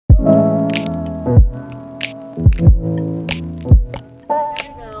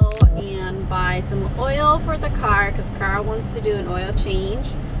oil for the car because Carl wants to do an oil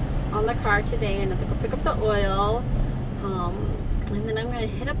change on the car today, and I have to go pick up the oil. And then I'm going to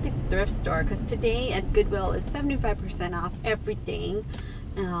hit up the thrift store because today at Goodwill is 75% off everything.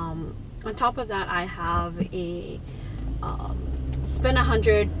 On top of that, I have a spend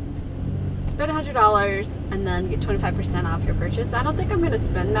 $100 and then get 25% off your purchase. I don't think I'm going to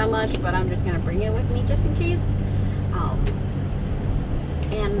spend that much, but I'm just going to bring it with me just in case.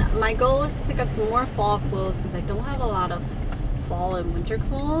 And my goal is to pick up some more fall clothes because I don't have a lot of fall and winter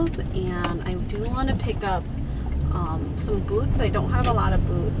clothes, and I do want to pick up some boots. I don't have a lot of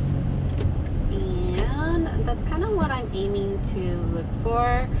boots, and that's kind of what I'm aiming to look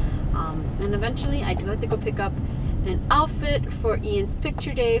for. And eventually I do have to go pick up an outfit for Ian's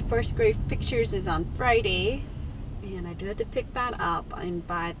picture day. First grade pictures is on Friday, and I do have to pick that up and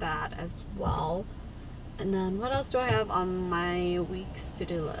buy that as well. And then what else do I have on my week's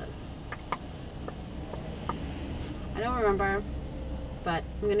to-do list? I don't remember, but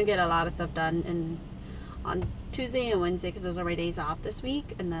I'm gonna get a lot of stuff done on Tuesday and Wednesday because those are my days off this week,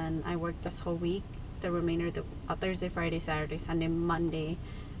 and then I work this whole week, the remainder of the Thursday, Friday, Saturday, Sunday, Monday,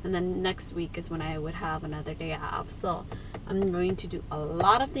 and then next week is when I would have another day off. So I'm going to do a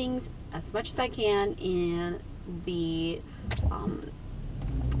lot of things as much as I can in the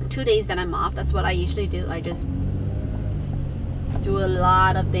 2 days that I'm off. That's what I usually do. I just do a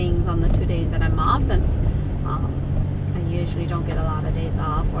lot of things on the 2 days that I'm off, since I usually don't get a lot of days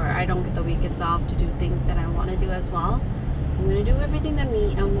off, or I don't get the weekends off to do things that I want to do as well. So I'm going to do everything that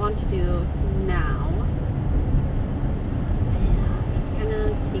I want to do now, and I'm just going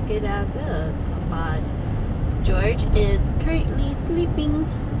to take it as is. But George is currently sleeping,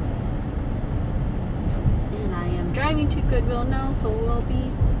 and I am driving to Goodwill now, so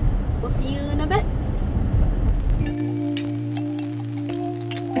we'll see you in a bit.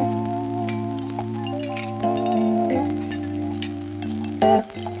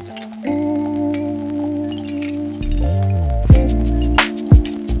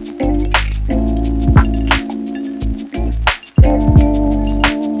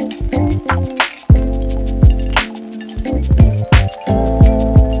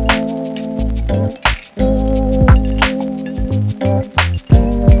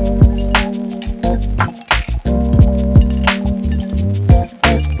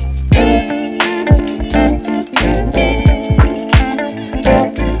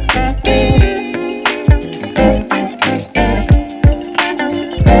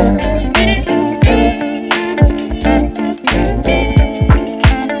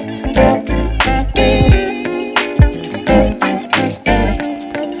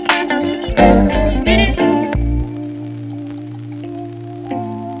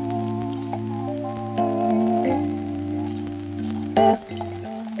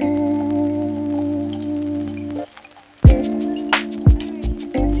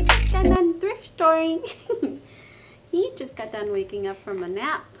 He just got done waking up from a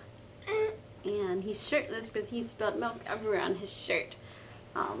nap, and he's shirtless because he spilled milk everywhere on his shirt.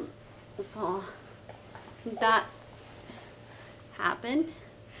 So that happened.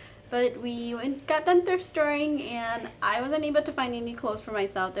 But we got done thrift storing, and I wasn't able to find any clothes for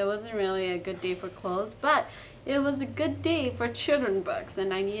myself. That wasn't really a good day for clothes, but it was a good day for children books,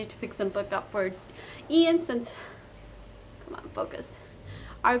 and I needed to pick some book up for Ian since, come on, focus.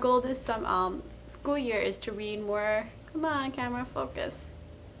 Our goal this school year is to read more, come on camera, focus.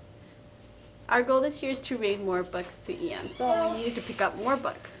 Our goal this year is to read more books to Ian, so we needed to pick up more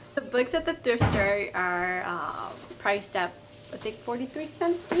books. The books at the thrift store are priced at, I think, 43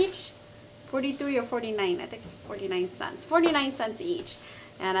 cents each. 43 or 49, I think it's 49 cents. 49 cents each.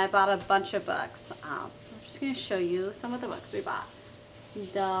 And I bought a bunch of books. So I'm just going to show you some of the books we bought.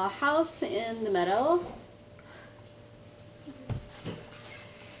 The House in the Meadow.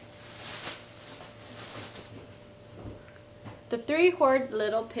 The Three Horrid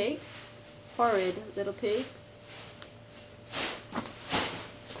Little Pigs. And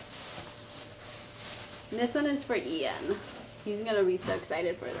this one is for Ian. He's gonna be so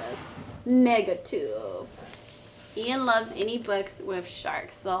excited for this. Megatube. Ian loves any books with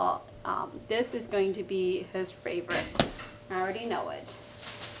sharks, so this is going to be his favorite. I already know it.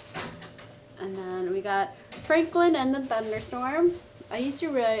 And then we got Franklin and the Thunderstorm. I used to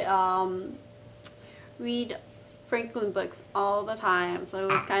read Franklin books all the time, so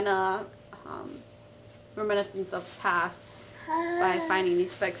it was kind of reminiscence of past by finding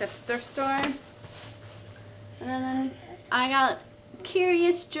these books at the thrift store. And then I got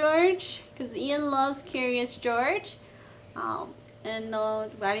Curious George, because Ian loves Curious George. And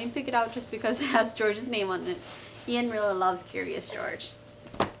I didn't pick it out just because it has George's name on it. Ian really loves Curious George.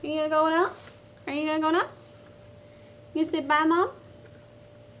 You going out? Are you gonna go now? You say bye, Mom?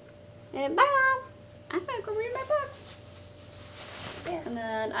 Bye, Mom. I'm gonna go read my books. Yeah. And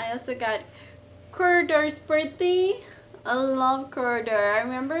then I also got Corridor's birthday. I love Corridor. I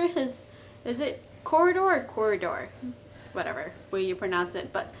remember is it Corridor or Corridor? Whatever way you pronounce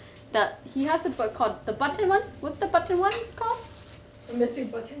it. But he has a book called The Button One. What's the button one called? The missing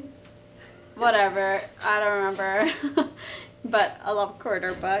button. Whatever. I don't remember. But I love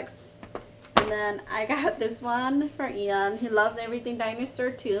Corridor books. And then I got this one for Ian. He loves everything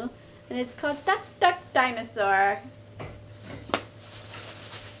dinosaur too. And it's called Duck Duck Dinosaur.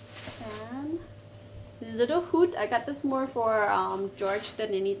 And Little Hoot. I got this more for George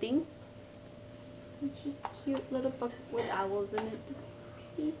than anything. It's just cute little book with owls in it.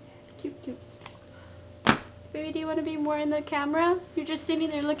 Cute, cute. Baby, do you want to be more in the camera? You're just sitting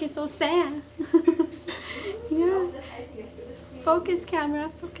there looking so sad. Yeah. Focus,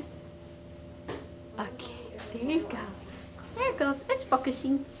 camera. Focus. Okay, there you go. There it goes. It's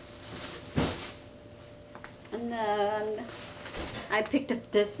focusing. And then I picked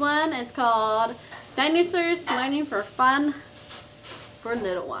up this one. It's called Dinosaurs Learning for Fun for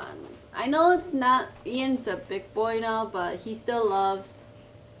Little Ones. I know it's not, Ian's a big boy now, but he still loves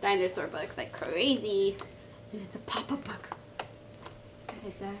dinosaur books like crazy. And it's a pop-up book. Look at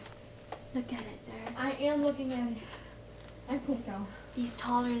it there. Look at it there. I am looking at it. I'm pooped out. He's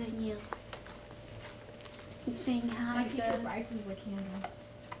taller than you. He's saying hi. I keep it bright with a candle.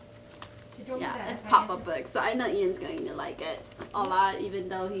 Yeah, it's pop-up book, so I know Ian's going to like it a lot, even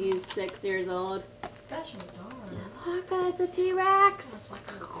though he's 6 years old. Especially dark. Look at the T-Rex.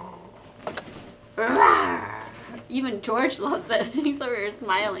 Even George loves it. He's over here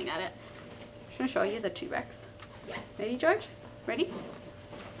smiling at it. I'm going to show you the T-Rex. Yeah. Ready, George? Ready?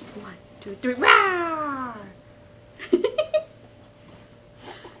 1, 2, 3. Roar!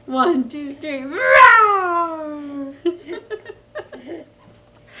 1, 2, 3. Roar!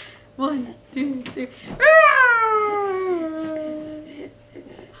 1, 2, 3.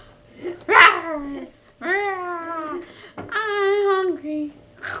 Roar! Roar! I'm hungry.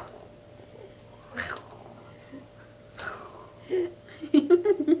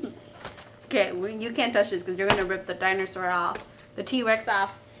 Okay, you can't touch this because you're gonna rip the dinosaur off, the T-Rex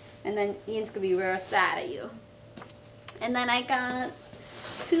off, and then Ian's gonna be real sad at you. And then I got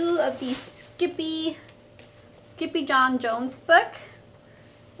 2 of these Skippy John Jones book,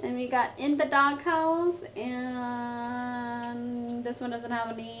 and we got In the Doghouse, and this one doesn't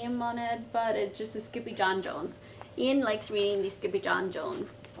have a name on it, but it's just a Skippy John Jones. Ian likes reading these Skippy John Jones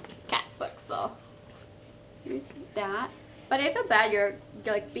cat books, so here's that. But I feel bad you're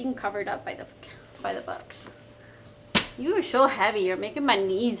like being covered up by the books. You are so heavy. You're making my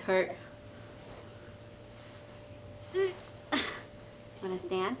knees hurt. Wanna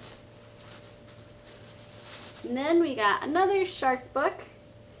stand? And then we got another shark book.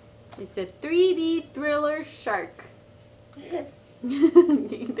 It's a 3D thriller shark. Do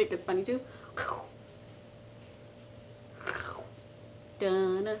you think it's funny too?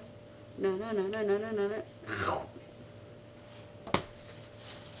 Dun, no, no, no, no, no, no, no, no.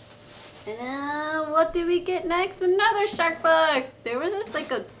 And then what did we get next? Another shark book. There was just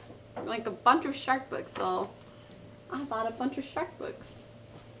like a bunch of shark books, so I bought a bunch of shark books.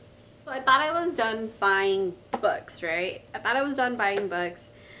 So I thought I was done buying books, right? I thought I was done buying books,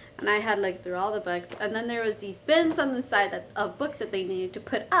 and I had looked through all the books, and then there was these bins on the side of books that they needed to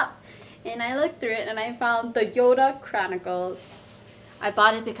put up. And I looked through it, and I found the Yoda Chronicles. I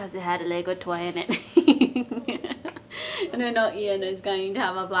bought it because it had a Lego toy in it. And I know Ian is going to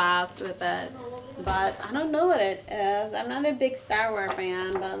have a blast with it. But I don't know what it is. I'm not a big Star Wars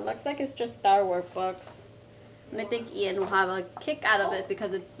fan, but it looks like it's just Star Wars books. And I think Ian will have a kick out of it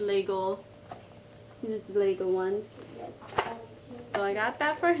because it's Lego. It's Lego ones. So I got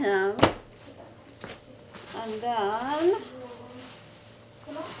that for him. And then,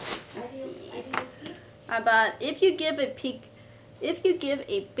 let's see. I bought If You Give a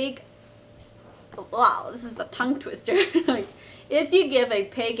Big, wow, this is a tongue twister. If You Give a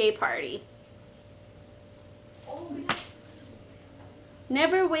Pig a Party.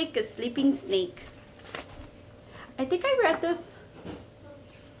 Never Wake a Sleeping Snake. I think I read this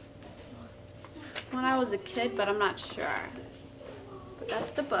when I was a kid, but I'm not sure. But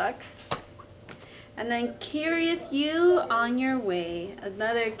that's the book. And then Curious You on Your Way.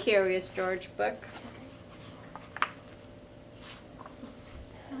 Another Curious George book.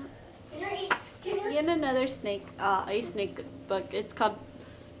 And another snake, a snake book. It's called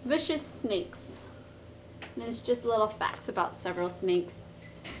Vicious Snakes. And it's just little facts about several snakes.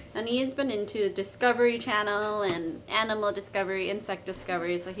 And Ian's been into Discovery Channel and animal discovery, insect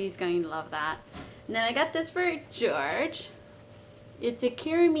discovery, so he's going to love that. And then I got this for George. It's a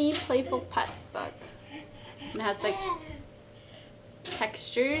Kirimi Playful Pets book. And it has like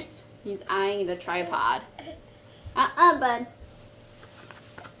textures. He's eyeing the tripod. Bud.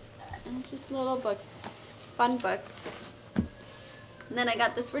 And just little books. Fun book. And then I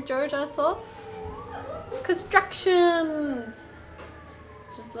got this for George also. Constructions.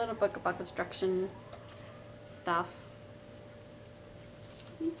 Just a little book about construction stuff.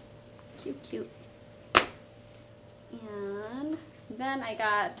 Cute. And then I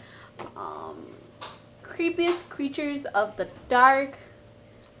got Creepiest Creatures of the Dark.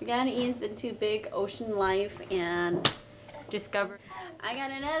 Again, Ian's into big ocean life and discovery. I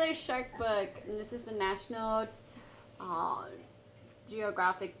got another shark book, and this is the National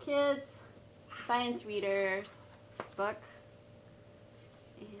Geographic Kids Science Readers book.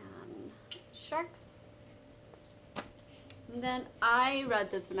 And sharks. And then I read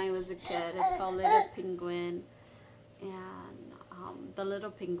this when I was a kid. It's called Little Penguin. And The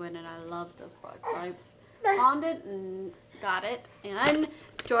Little Penguin, and I love this book. So I found it and got it. And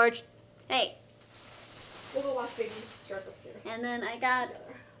George, hey. We'll go watch Baby Shark up here. And then I got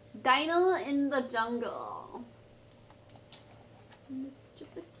Dino in the Jungle. And it's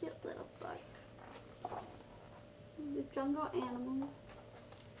just a cute little book. The jungle animals.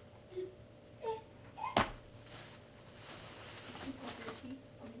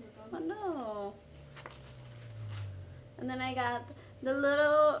 Oh no. And then I got The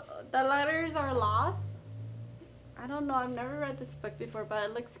Letters Are Lost. I don't know, I've never read this book before, but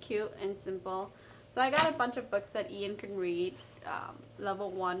it looks cute and simple. So I got a bunch of books that Ian can read,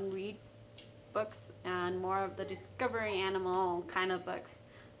 level 1 read books, and more of the discovery animal kind of books,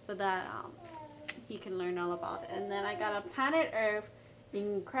 so that he can learn all about it. And then I got a Planet Earth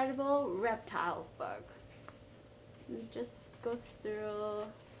Incredible Reptiles book. It just goes through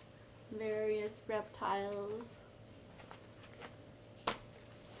various reptiles.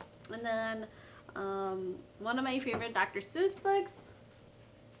 And then one of my favorite Dr. Seuss books,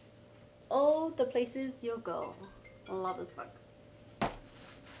 Oh, the Places You'll Go. I love this book.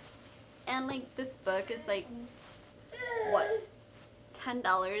 And like this book is like, what,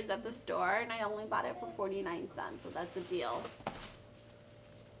 $10 at the store, and I only bought it for 49 cents, so that's a deal.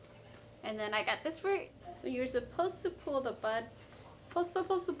 And then I got this for, so you're supposed to pull the buddy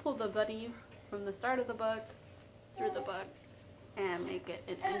from the start of the book through the book and make it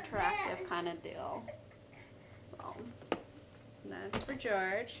an interactive kind of deal. So that's for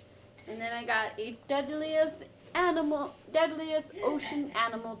George. And then I got a deadliest ocean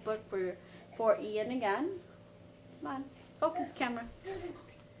animal book for Ian again. Come on, focus camera.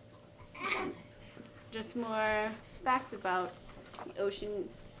 Just more facts about the ocean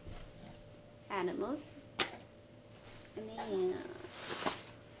animals.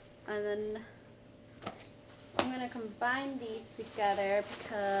 And then I'm going to combine these together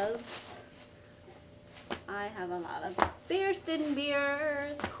because I have a lot of Bearston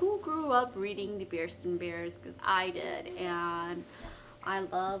Bears. Who grew up reading the Bearston Bears? Because I did, and I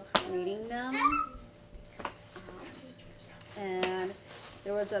love reading them. And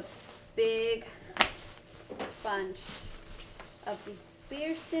there was a big bunch of the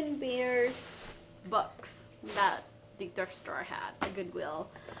Bearston Bears books that the thrift store had, the Goodwill,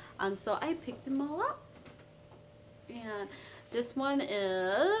 and so I picked them all up. And this one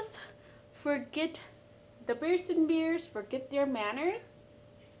is The Bearston Bears Forget Their Manners.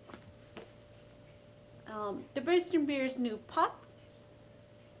 The Bearston Bears New Pup.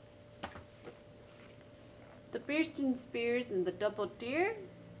 The Bearston Bears and the Double Deer.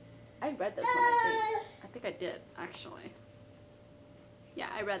 I read this one, I think I did, actually. Yeah,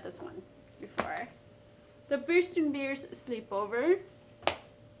 I read this one before. The Bearston Bears Sleepover.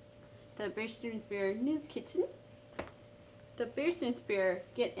 The Bearston Bear New Kitten. The Bearston Bear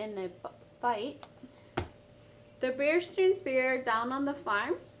Get in a Fight. The Bearston Bear Down on the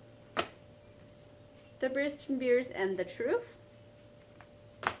Farm. The Bearston Bears and the Truth.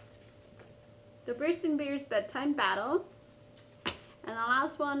 The Bearston Bears Bedtime Battle. And the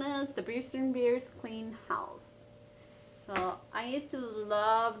last one is The Bearston Bears Clean House. So I used to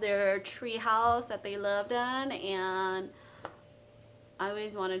love their tree house that they lived in, and I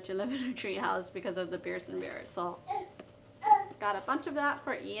always wanted to live in a tree house because of the Bearston Bears. So got a bunch of that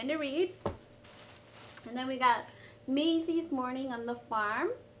for Ian to read. And then we got Maisie's Morning on the Farm.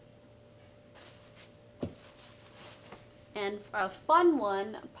 And a fun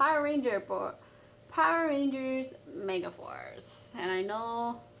one, Power Rangers Megaforce. And I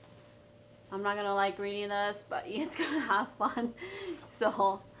know I'm not gonna like reading this, but Ian's gonna have fun.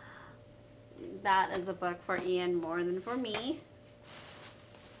 So that is a book for Ian more than for me.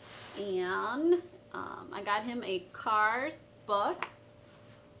 And I got him a Cars book.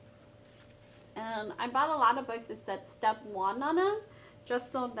 And I bought a lot of books that said step 1 on them,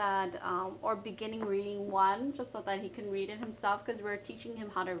 just so that, or beginning reading 1, just so that he can read it himself, because we're teaching him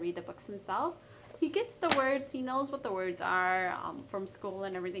how to read the books himself. He gets the words, he knows what the words are from school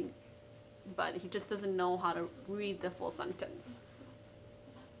and everything, but he just doesn't know how to read the full sentence.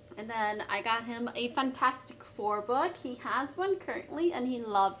 And then I got him a Fantastic Four book. He has one currently and he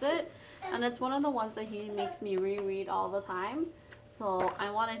loves it, and it's one of the ones that he makes me reread all the time. So I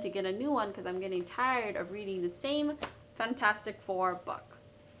wanted to get a new one because I'm getting tired of reading the same Fantastic Four book.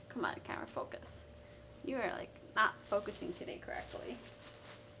 Come on, camera, focus. You are like not focusing today correctly.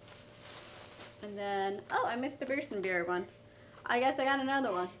 And then, oh, I missed the Bursting Bear one. I guess I got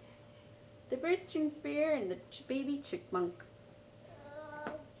another one. The Bursting Spear and the Baby Chickmunk.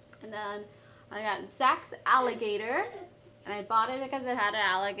 And then I got Zach's Alligator, and I bought it because it had an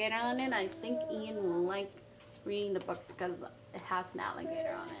alligator on it. I think Ian will like reading the book because it has an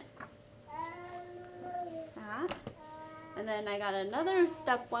alligator on it. There's that. And then I got another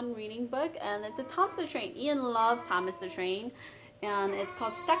Step 1 reading book, and it's a Thomas the Train. Ian loves Thomas the Train, and it's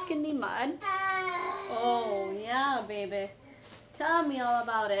called Stuck in the Mud. Oh, yeah, baby. Tell me all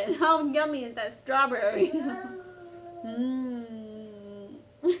about it. How yummy is that strawberry?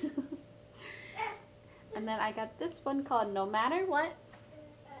 And then I got this one called No Matter What.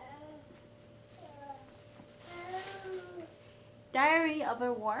 Diary of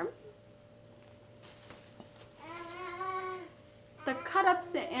a Worm. The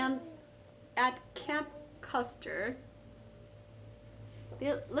Cut-Ups and at Camp Custer.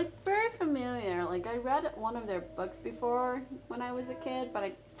 They look very familiar. Like, I read one of their books before when I was a kid, but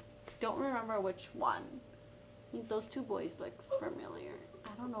I don't remember which one. I think those two boys look familiar. I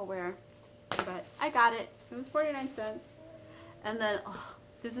don't know where, but I got it. It was 49 cents. And then, oh,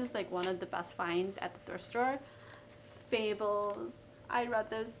 this is like one of the best finds at the thrift store. Fables. I read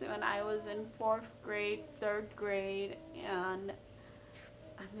this when I was in 4th grade, 3rd grade, and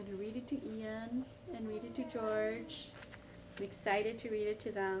I'm going to read it to Ian and read it to George. I'm excited to read it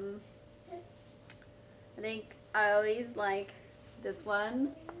to them. I think I always like this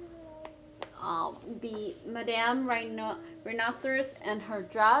one. The Madame Rhinoceros and her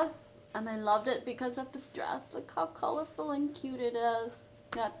dress, and I loved it because of the dress. Look how colorful and cute it is.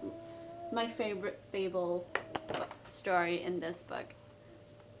 That's my favorite fable story in this book.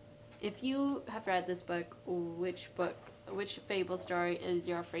 If you have read this book, which fable story is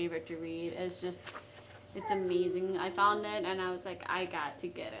your favorite to read? It's amazing. I found it and I was like, I got to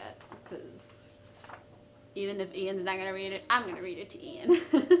get it, because even if Ian's not gonna read it, I'm gonna read it to Ian.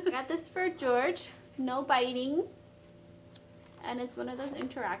 I got this for George. No biting, and it's one of those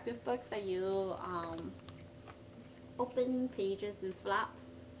interactive books that you open pages and flaps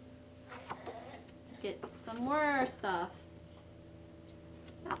to get some more stuff.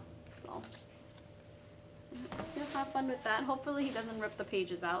 Yeah, so he'll have fun with that. Hopefully he doesn't rip the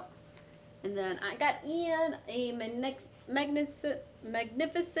pages out. And then I got Ian a Magnificent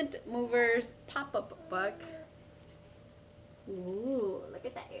Movers pop-up book. Ooh, look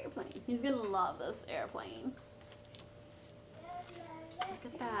at that airplane. He's gonna love this airplane. Look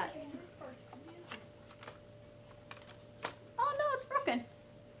at that. Oh no, it's broken.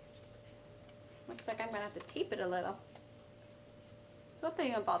 Looks like I'm gonna have to tape it a little. That's one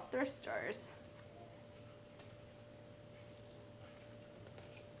thing about thrift stores.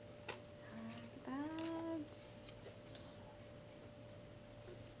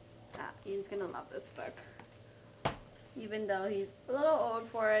 Ian's gonna love this book. Even though he's a little old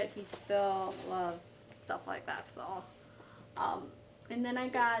for it, he still loves stuff like that. So, and then I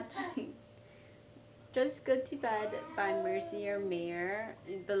got Just Go to Bed by Mercier Mayer,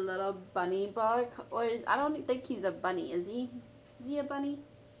 the little bunny book. I don't think he's a bunny, is he? Is he a bunny?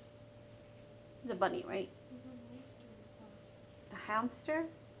 He's a bunny, right? A hamster?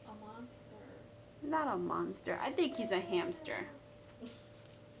 A monster. Not a monster. I think he's a hamster.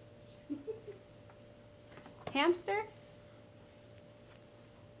 Hamster?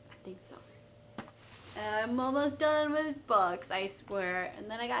 I think so. I'm almost done with books, I swear. And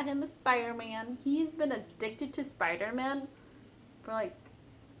then I got him a Spider-Man. He's been addicted to Spider-Man for like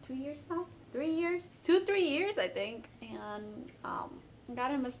 2 years now? 3 years? 2-3 years, I think. And I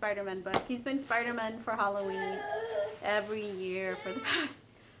got him a Spider-Man book. He's been Spider-Man for Halloween every year for the past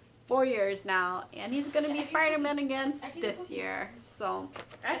 4 years now. And he's going to be Spider-Man again this year. So,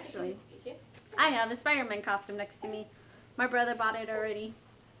 actually, I have a Spider-Man costume next to me. My brother bought it already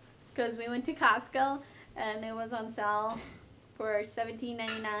because we went to Costco and it was on sale for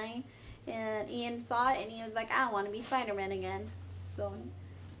 $17.99, And Ian saw it and he was like, I want to be Spider-Man again. So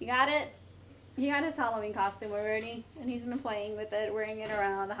he got it. He got his Halloween costume already, and he's been playing with it, wearing it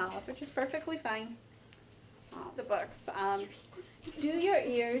around the house, which is perfectly fine. Oh, the books. Do your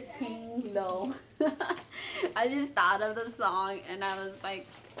ears hang low? I just thought of the song, and I was like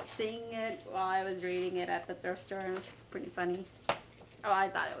singing it while I was reading it at the thrift store, and it was pretty funny. Oh, I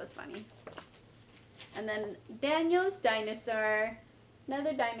thought it was funny. And then Daniel's Dinosaur,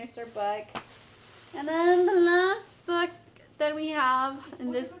 another dinosaur book. And then the last book that we have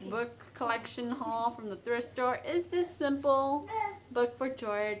in this book collection haul from the thrift store is this simple book for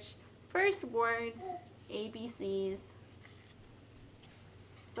George. First words, ABCs.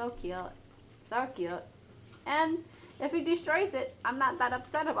 So cute. So cute. And if he destroys it, I'm not that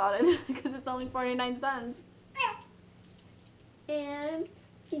upset about it because it's only 49 cents. And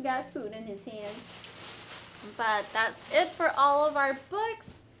he got food in his hand. But that's it for all of our books.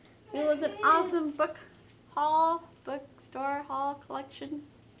 It was an awesome book haul, bookstore haul collection.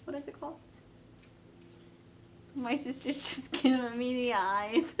 What is it called? My sister's just giving me the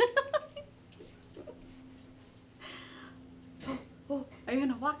eyes. Oh, are you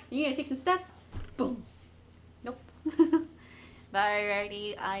gonna walk? Are you gonna take some steps? Boom. Nope.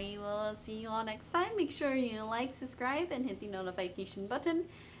 Alrighty, I will see you all next time. Make sure you like, subscribe, and hit the notification button.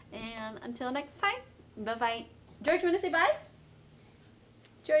 And until next time, bye-bye. George, you wanna say bye?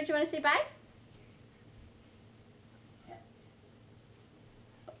 George, you wanna say bye?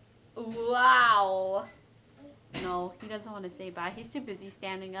 Wow. No, he doesn't want to say bye. He's too busy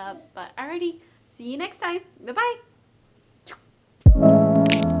standing up. But alrighty, see you next time. Bye-bye.